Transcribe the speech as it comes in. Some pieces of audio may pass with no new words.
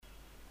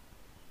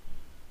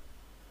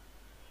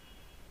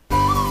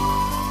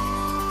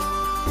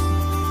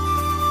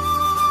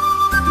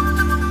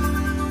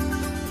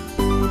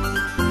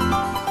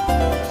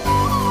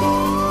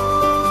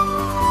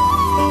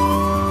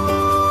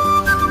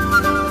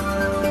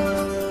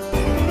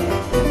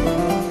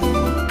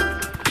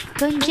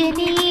கொஞ்ச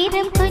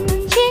நேரம்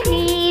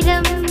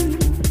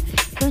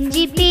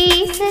கொஞ்சி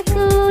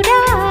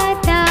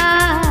பேசக்கூடாதா?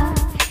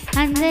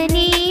 அந்த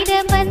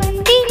நேரம்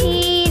அந்தி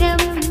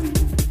நேரம்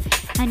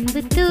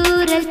அன்பு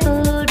தூறல்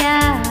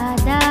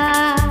போடாதா?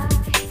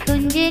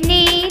 கொஞ்ச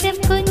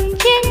நேரம்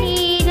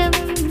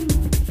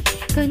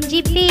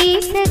கொஞ்சி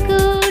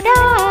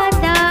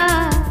பேசக்கூடாதா?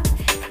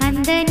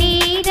 அந்த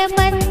நேரம்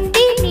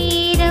அந்தி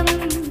நேரம்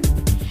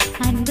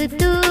அன்பு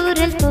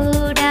தூறல்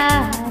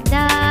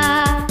போடாதா?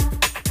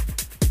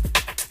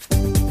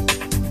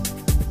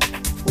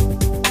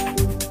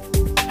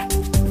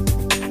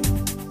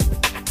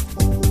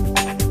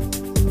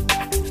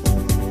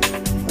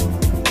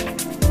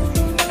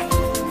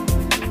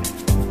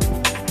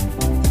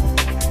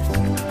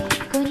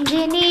 கொஞ்ச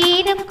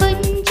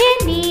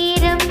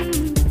நேரம்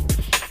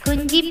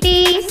கொஞ்சி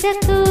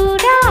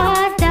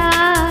பேசக்கூடாதா?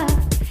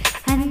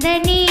 அந்த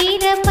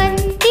நேரம்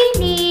அந்தி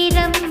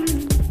நேரம்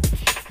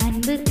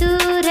அன்பு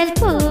தூறல்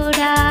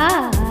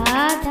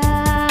போடாதா?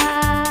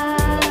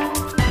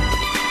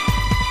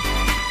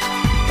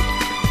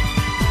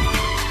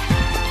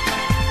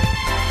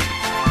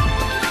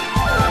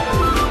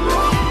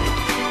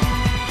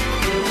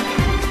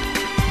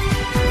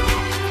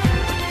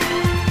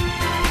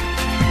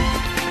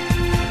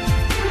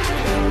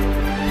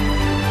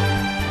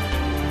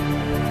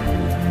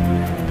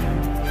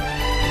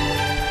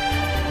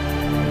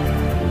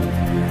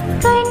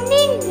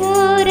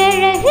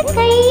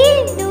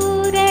 கையில்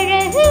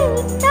நூறழகு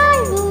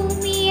உன்னால்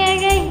பூமி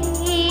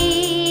அழகே.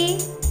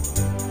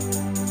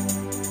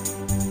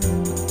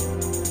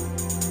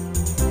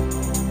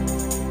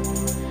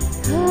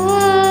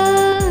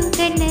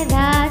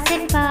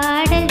 கண்ணதாசன்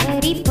பாடல்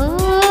வரி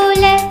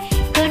போல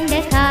கொண்ட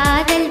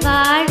காதல்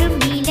வாழும்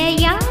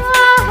நிலையாக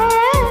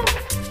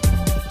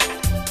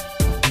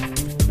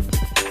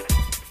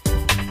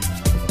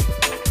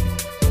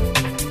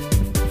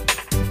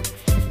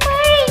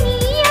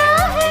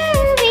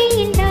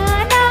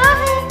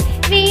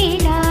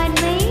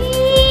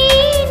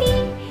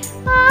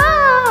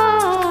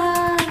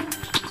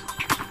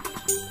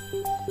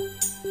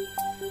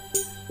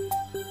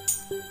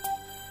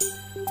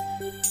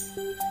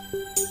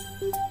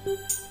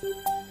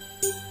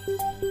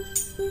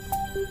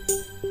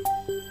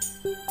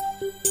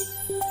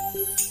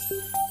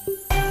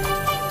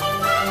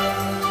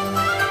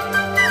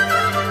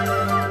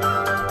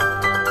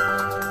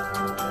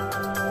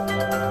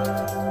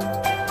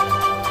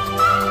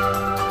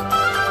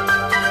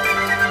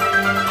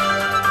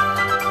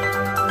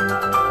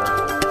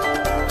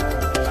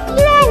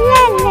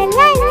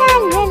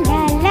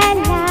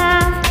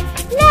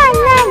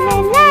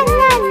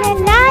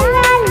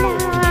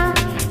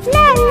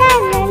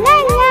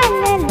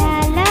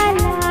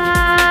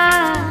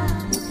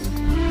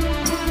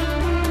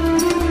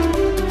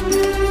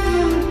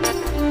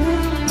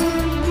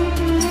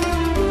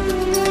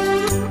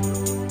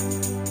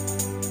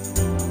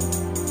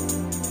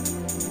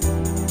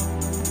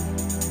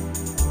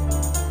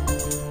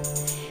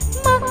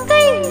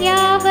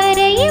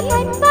யாவரையும்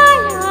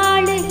அன்பால்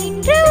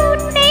ஆளுகின்ற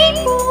உன்னை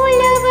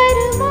போல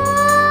வருமா?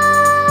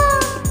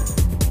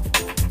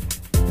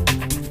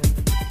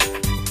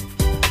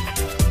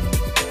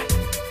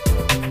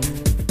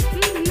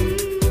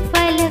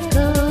 பல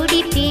கோடி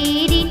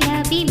பேரின்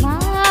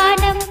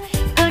அபிமானம்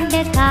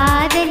கொண்ட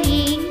காதல்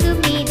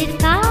எங்கும்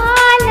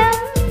எதிர்காலம்.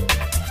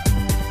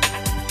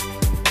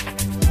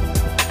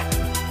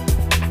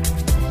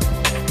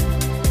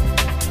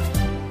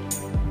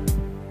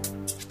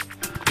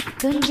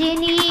 கொஞ்ச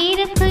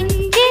நேரம்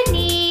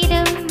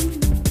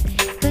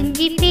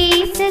கொஞ்சி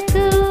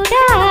பேசக்கூடாதா?